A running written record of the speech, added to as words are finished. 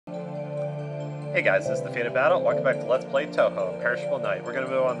Hey guys, this is the Fated Battle. Welcome back to Let's Play Touhou, Imperishable Night. We're going to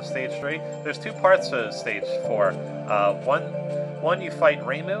move on to stage 3. There's two parts to stage 4. One you fight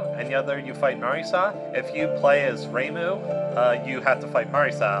Reimu, and the other you fight Marisa. If you play as Reimu, you have to fight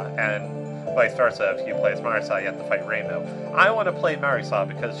Marisa, and vice versa. If you play as Marisa, you have to fight Reimu. I want to play Marisa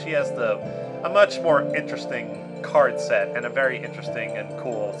because she has a much more interesting card set and a very interesting and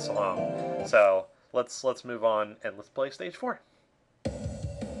cool song. So let's move on and let's play stage 4.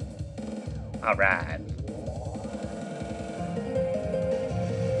 Alright.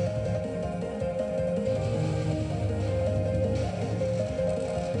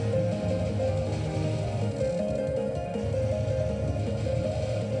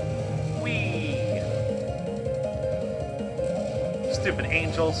 Whee! Stupid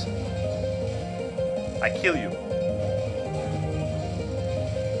angels. I kill you.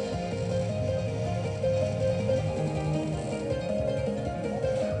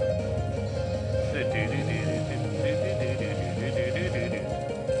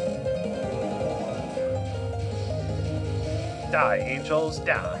 Die, angels,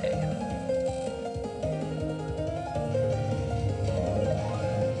 die.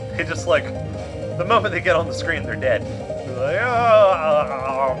 They just like, the moment they get on the screen, they're dead. They're like,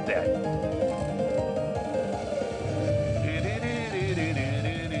 oh, I'm dead.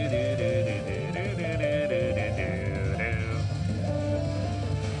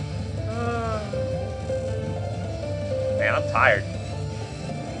 Man, I'm tired.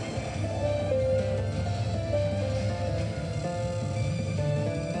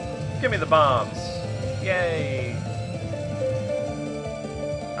 Give me the bombs. Yay.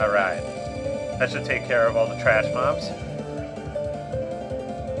 Alright. That should take care of all the trash mobs.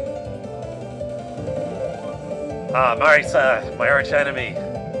 Ah, Marisa, my arch enemy.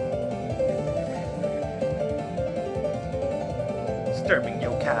 Disturbing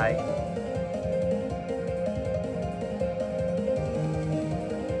yokai.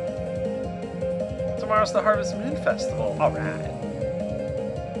 Tomorrow's the Harvest Moon Festival. Alright.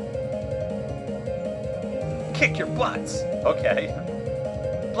 Kick your butts! Okay.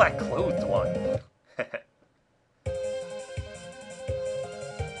 Black clothed one.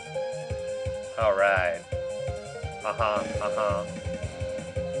 Alright.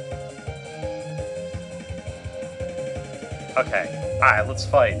 Okay. Alright, let's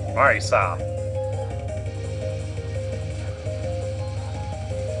fight Marisa.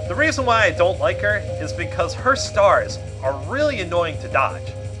 The reason why I don't like her is because her stars are really annoying to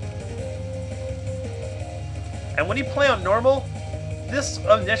dodge. And when you play on normal, this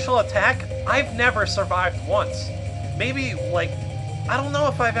initial attack, I've never survived once. Maybe, like, I don't know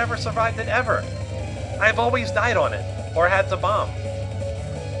if I've ever survived it ever. I've always died on it, or had to bomb.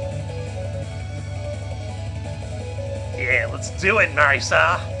 Yeah, let's do it,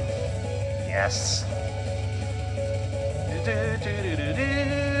 Marisa! Yes.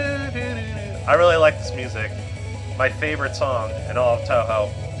 I really like this music. My favorite song in all of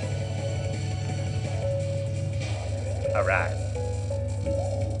Touhou. Alright.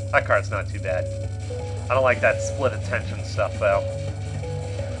 That card's not too bad. I don't like that split attention stuff, though.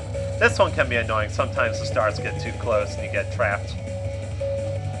 This one can be annoying. Sometimes the stars get too close and you get trapped.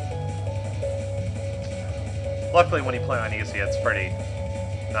 Luckily, when you play on easy, it's pretty...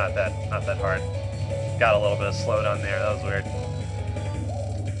 not that hard. Got a little bit of slowdown there. That was weird.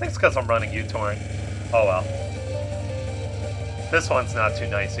 I think it's because I'm running U-Torn. Oh well. This one's not too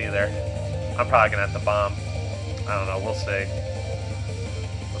nice either. I'm probably gonna have to bomb. I don't know, we'll see.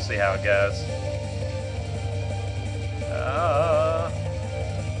 We'll see how it goes.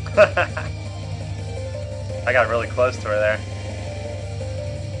 I got really close to her there.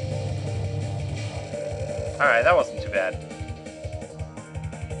 Alright, that wasn't too bad.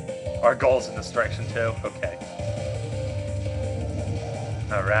 Our goal's in this direction too? Okay.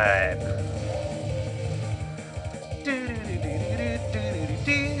 Alright.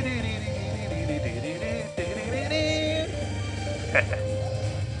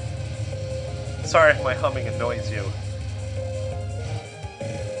 Sorry if my humming annoys you.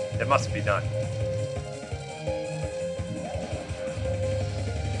 It must be done.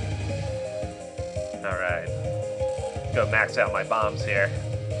 Alright. Go max out my bombs here.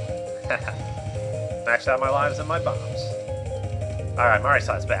 Max out my lives and my bombs. Alright,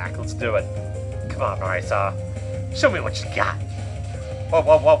 Marisa's back. Let's do it. Come on, Marisa. Show me what you got. Whoa,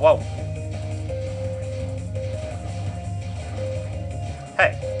 whoa, whoa, whoa.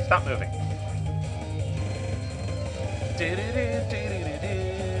 Hey, stop moving.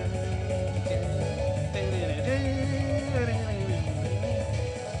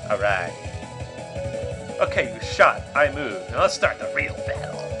 Alright. Okay, you shot. I moved. Now let's start the real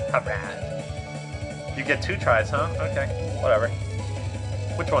battle. Alright. get 2 tries, huh? Okay, whatever.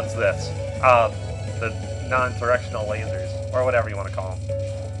 Which one's this? The non-directional lasers, or whatever you want to call them.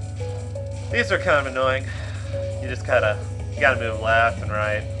 These are kind of annoying. You just gotta move left and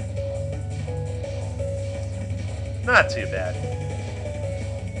right. Not too bad.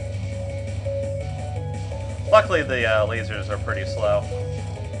 Luckily, the lasers are pretty slow.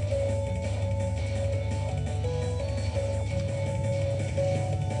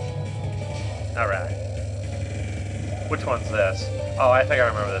 Alright. Which one's this? Oh, I think I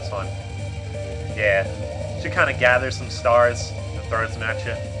remember this one. Yeah. She kind of gathers some stars and throws them at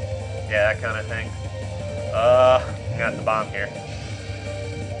you. Yeah, that kind of thing. I got the bomb here.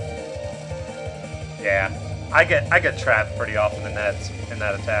 Yeah. I get trapped pretty often in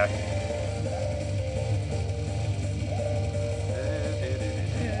that attack.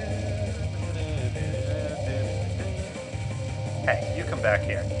 Hey, you come back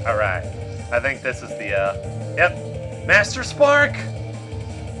here. Alright. I think this is the, yep. Master Spark!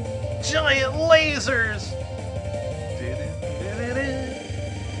 Giant lasers!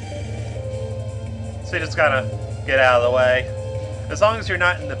 So you just gotta get out of the way. As long as you're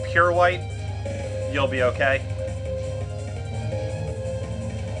not in the pure white, you'll be okay.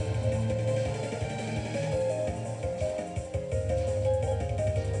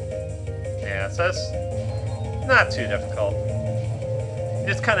 Yeah, so it's not too difficult. You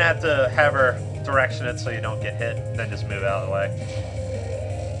just kind of have to have her direction it so you don't get hit, and then just move out of the way.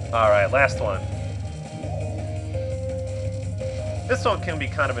 Alright, last one. This one can be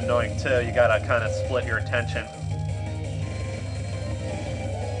kind of annoying too. You gotta kind of split your attention.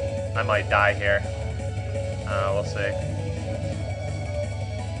 I might die here. We'll see.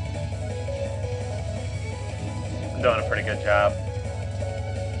 I'm doing a pretty good job.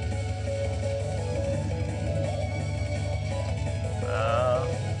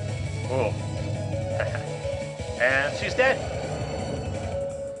 Ooh. And she's dead.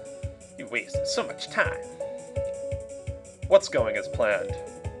 You wasted so much time. What's going as planned?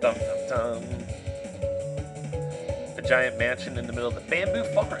 Dum dum dum. A giant mansion in the middle of the bamboo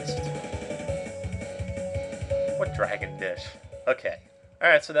forest. What dragon dish? Okay.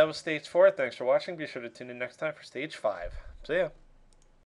 Alright, so that was stage 4. Thanks for watching. Be sure to tune in next time for stage 5. See ya.